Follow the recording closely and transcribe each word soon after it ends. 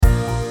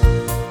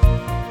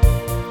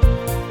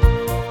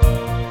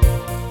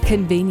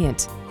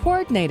Convenient,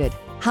 coordinated,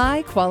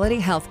 high-quality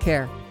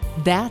healthcare.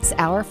 That's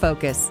our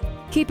focus.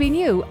 Keeping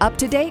you up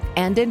to date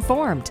and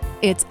informed.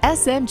 It's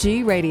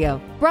SMG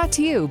Radio, brought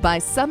to you by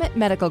Summit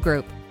Medical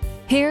Group.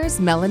 Here's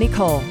Melanie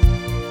Cole.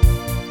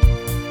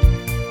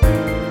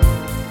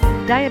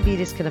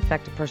 Diabetes can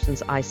affect a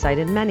person's eyesight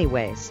in many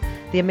ways.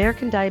 The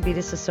American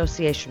Diabetes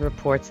Association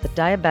reports that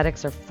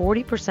diabetics are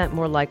 40%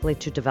 more likely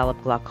to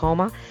develop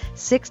glaucoma,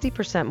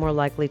 60% more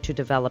likely to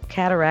develop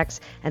cataracts,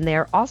 and they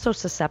are also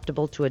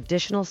susceptible to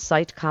additional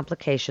sight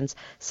complications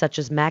such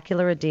as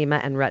macular edema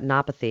and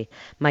retinopathy.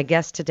 My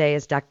guest today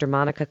is Dr.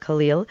 Monica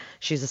Khalil.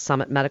 She's a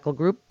Summit Medical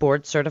Group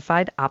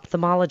board-certified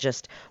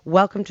ophthalmologist.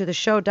 Welcome to the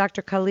show,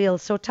 Dr. Khalil.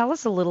 So tell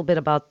us a little bit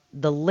about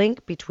the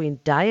link between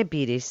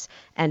diabetes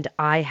and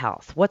eye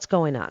health. What's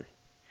going on?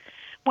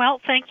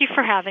 Well, thank you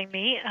for having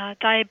me.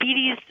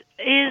 Diabetes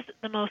is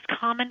the most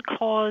common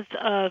cause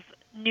of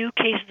new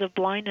cases of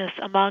blindness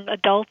among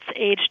adults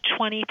aged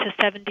 20 to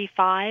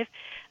 75.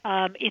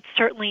 It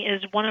certainly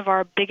is one of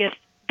our biggest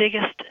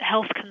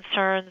health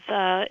concerns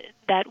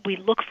that we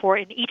look for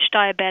in each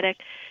diabetic.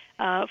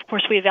 Of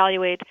course, we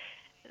evaluate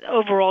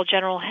overall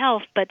general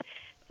health, but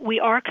we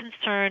are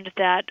concerned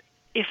that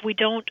if we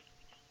don't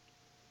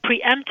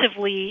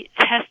preemptively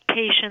test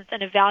patients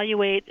and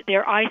evaluate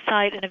their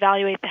eyesight and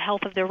evaluate the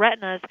health of their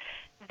retinas,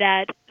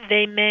 that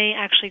they may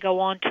actually go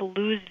on to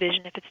lose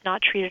vision if it's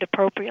not treated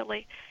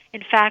appropriately.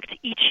 In fact,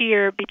 each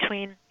year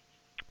between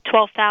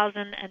 12,000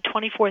 and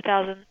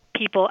 24,000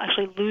 people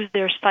actually lose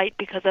their sight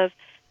because of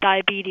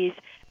diabetes.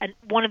 And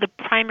one of the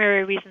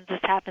primary reasons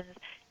this happens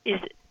is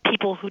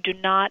people who do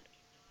not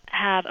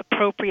have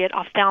appropriate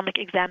ophthalmic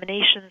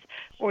examinations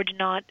or do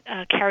not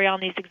carry on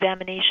these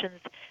examinations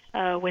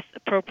with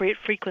appropriate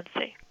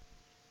frequency.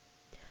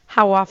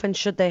 How often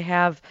should they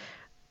have,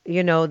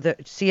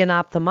 see an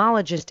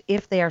ophthalmologist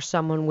if they are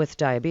someone with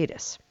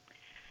diabetes?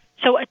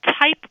 So a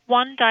type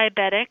 1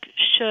 diabetic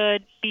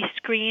should be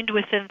screened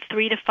within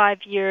 3 to 5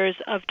 years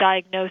of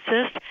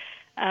diagnosis,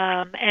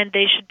 and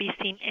they should be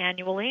seen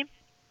annually.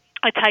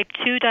 A type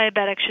 2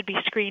 diabetic should be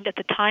screened at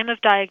the time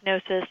of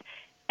diagnosis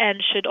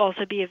and should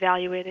also be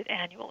evaluated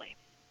annually.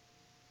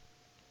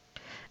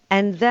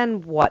 And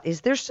then what?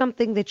 Is there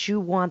something that you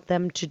want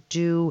them to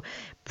do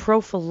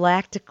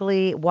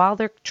prophylactically while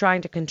they're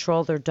trying to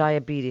control their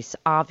diabetes,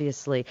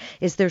 obviously?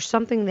 Is there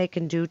something they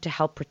can do to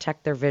help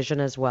protect their vision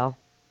as well?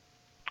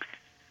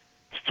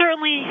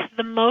 Certainly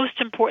the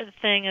most important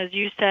thing, as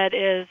you said,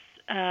 is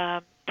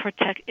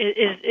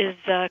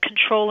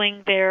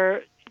controlling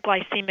their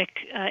glycemic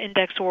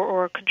index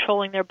or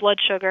controlling their blood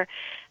sugar.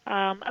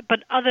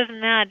 But other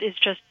than that, is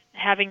just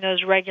having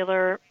those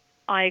regular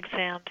eye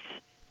exams.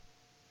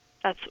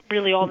 That's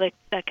really all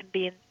that can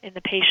be in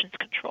the patient's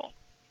control.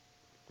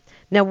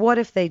 Now, what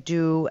if they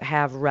do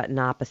have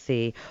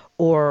retinopathy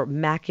or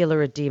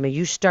macular edema?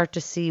 You start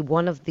to see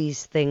one of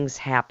these things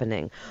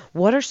happening.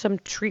 What are some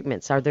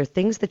treatments? Are there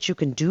things that you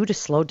can do to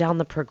slow down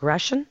the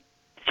progression?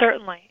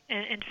 Certainly.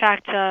 In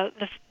fact,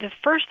 the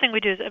first thing we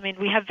do is,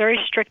 we have very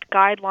strict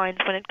guidelines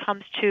when it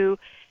comes to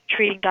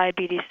treating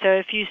diabetes. So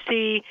if you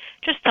see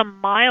just some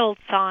mild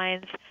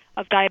signs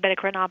of diabetic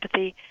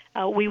retinopathy,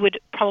 we would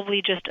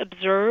probably just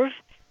observe,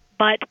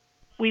 but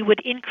we would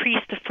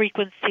increase the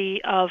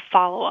frequency of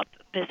follow-up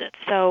visits.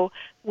 So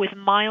with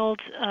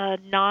mild,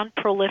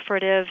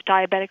 non-proliferative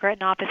diabetic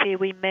retinopathy,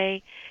 we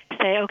may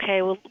say,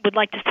 okay, we'd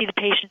like to see the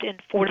patient in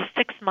 4 to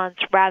 6 months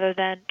rather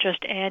than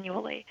just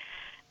annually.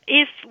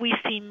 If we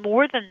see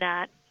more than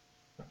that,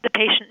 the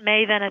patient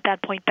may then at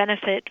that point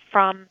benefit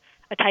from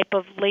a type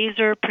of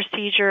laser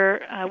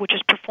procedure which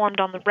is performed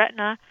on the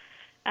retina,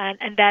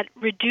 and that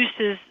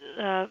reduces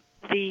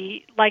the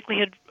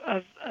likelihood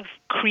of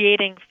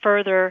creating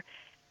further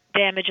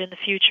damage in the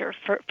future,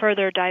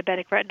 further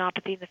diabetic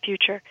retinopathy in the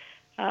future.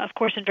 Of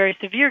course, in very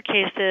severe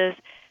cases,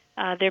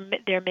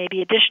 there may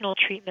be additional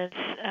treatments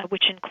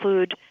which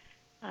include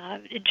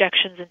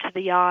injections into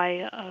the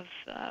eye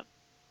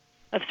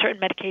of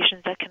certain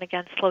medications that can,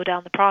 again, slow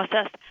down the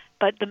process.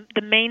 But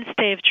the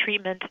mainstay of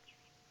treatment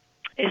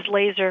is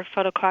laser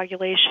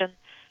photocoagulation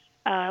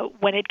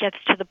when it gets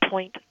to the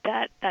point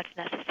that that's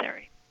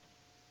necessary.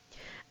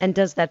 And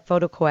does that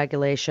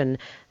photocoagulation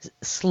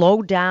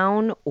slow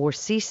down or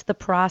cease the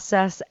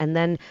process, and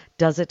then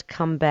does it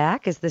come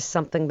back? Is this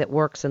something that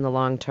works in the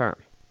long term?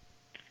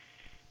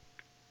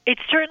 It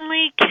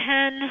certainly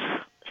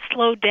can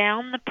slow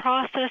down the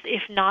process,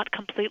 if not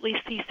completely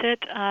cease it.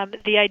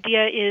 The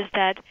idea is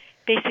that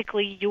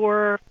basically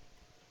you're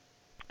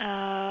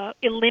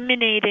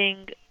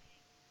eliminating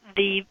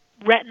the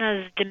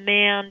retina's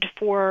demand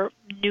for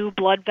new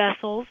blood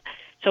vessels.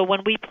 So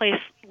when we place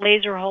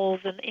laser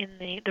holes in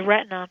the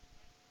retina,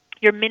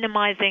 you're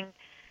minimizing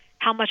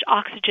how much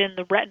oxygen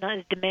the retina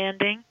is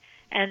demanding,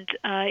 and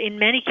in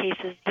many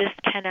cases this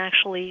can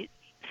actually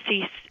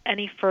cease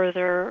any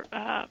further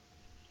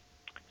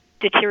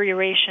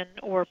deterioration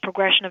or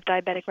progression of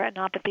diabetic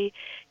retinopathy.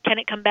 Can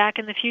it come back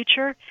in the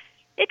future?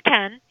 It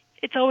can.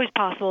 It's always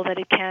possible that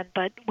it can,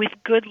 but with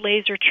good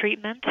laser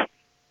treatment,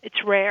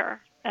 it's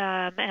rare.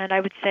 And I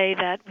would say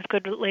that with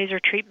good laser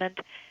treatment,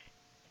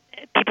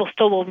 people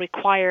still will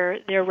require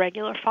their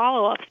regular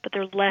follow-ups, but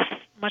they're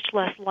much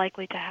less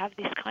likely to have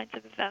these kinds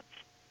of events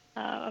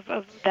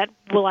that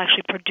will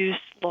actually produce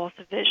loss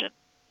of vision.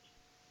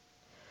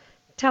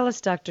 Tell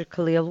us, Dr.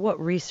 Khalil, what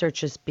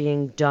research is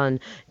being done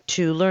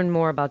to learn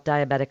more about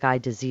diabetic eye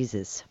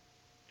diseases?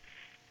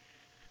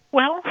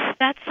 Well,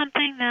 that's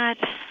something that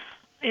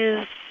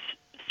is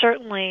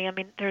certainly,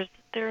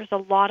 there's a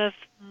lot of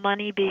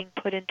money being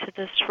put into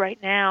this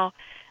right now.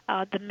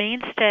 The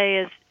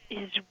mainstay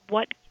is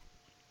what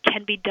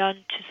can be done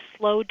to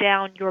slow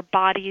down your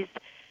body's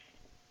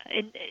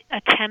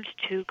attempt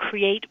to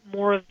create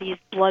more of these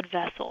blood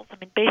vessels.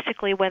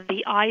 Basically, when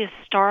the eye is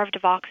starved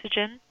of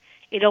oxygen,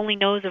 it only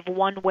knows of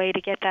one way to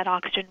get that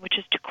oxygen, which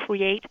is to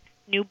create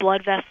new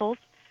blood vessels.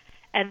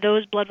 And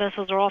those blood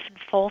vessels are often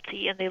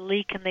faulty, and they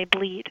leak and they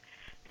bleed.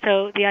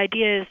 So the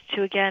idea is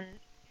to, again,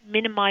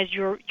 minimize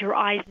your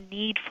eye's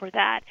need for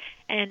that.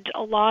 And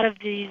a lot of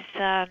these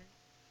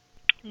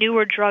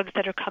newer drugs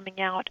that are coming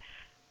out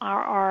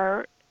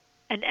are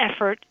an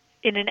effort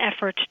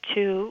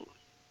to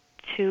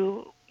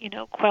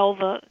quell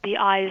the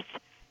eye's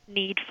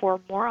need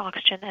for more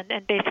oxygen,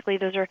 and basically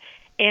those are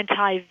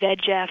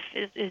anti-VEGF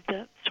is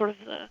the sort of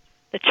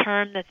the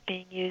term that's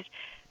being used,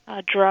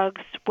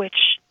 drugs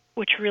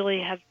which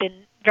really have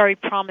been very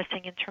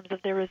promising in terms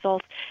of their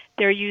results.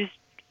 They're used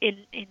in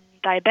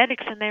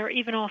diabetics, and they're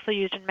even also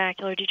used in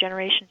macular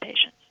degeneration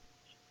patients.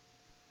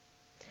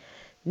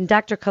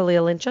 Dr.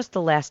 Khalil, in just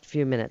the last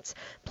few minutes,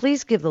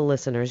 please give the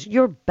listeners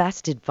your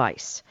best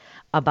advice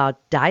about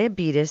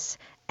diabetes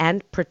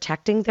and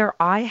protecting their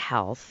eye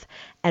health,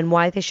 and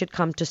why they should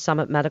come to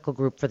Summit Medical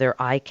Group for their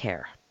eye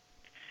care.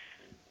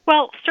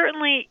 Well,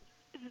 certainly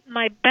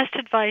my best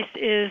advice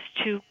is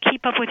to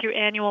keep up with your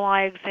annual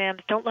eye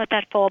exams. Don't let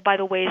that fall by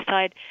the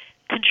wayside.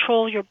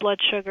 Control your blood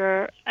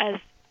sugar as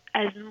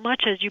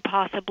much as you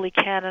possibly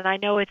can. And I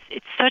know it's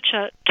such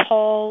a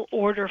tall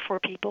order for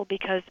people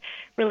because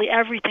really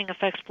everything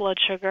affects blood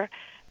sugar.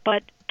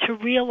 But to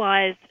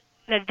realize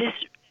that this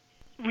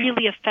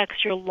really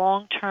affects your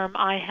long-term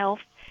eye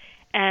health,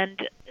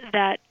 and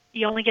that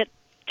you only get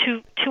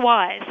two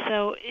eyes,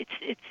 so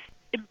it's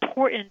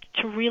important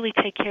to really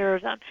take care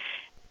of them.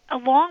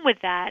 Along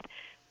with that,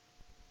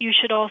 you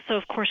should also,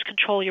 of course,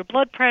 control your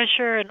blood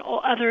pressure and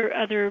all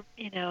other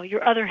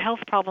your other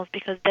health problems,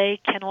 because they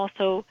can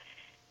also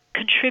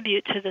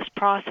contribute to this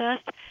process.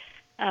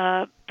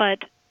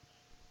 But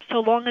so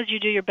long as you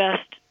do your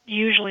best,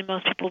 usually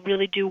most people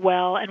really do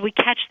well, and we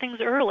catch things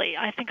early.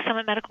 I think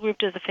Summit Medical Group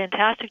does a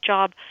fantastic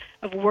job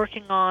of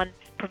working on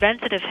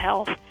preventative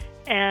health,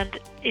 and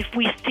if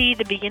we see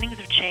the beginnings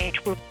of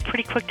change, we're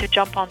pretty quick to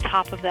jump on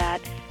top of that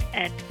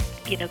and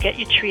get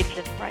you treated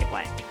in the right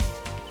way.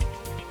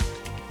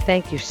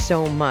 Thank you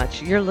so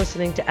much. You're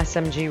listening to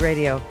SMG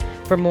Radio.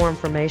 For more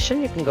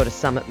information, you can go to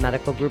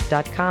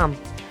summitmedicalgroup.com.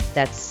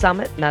 That's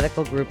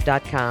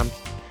summitmedicalgroup.com.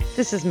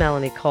 This is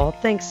Melanie Cole.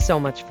 Thanks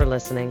so much for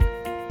listening.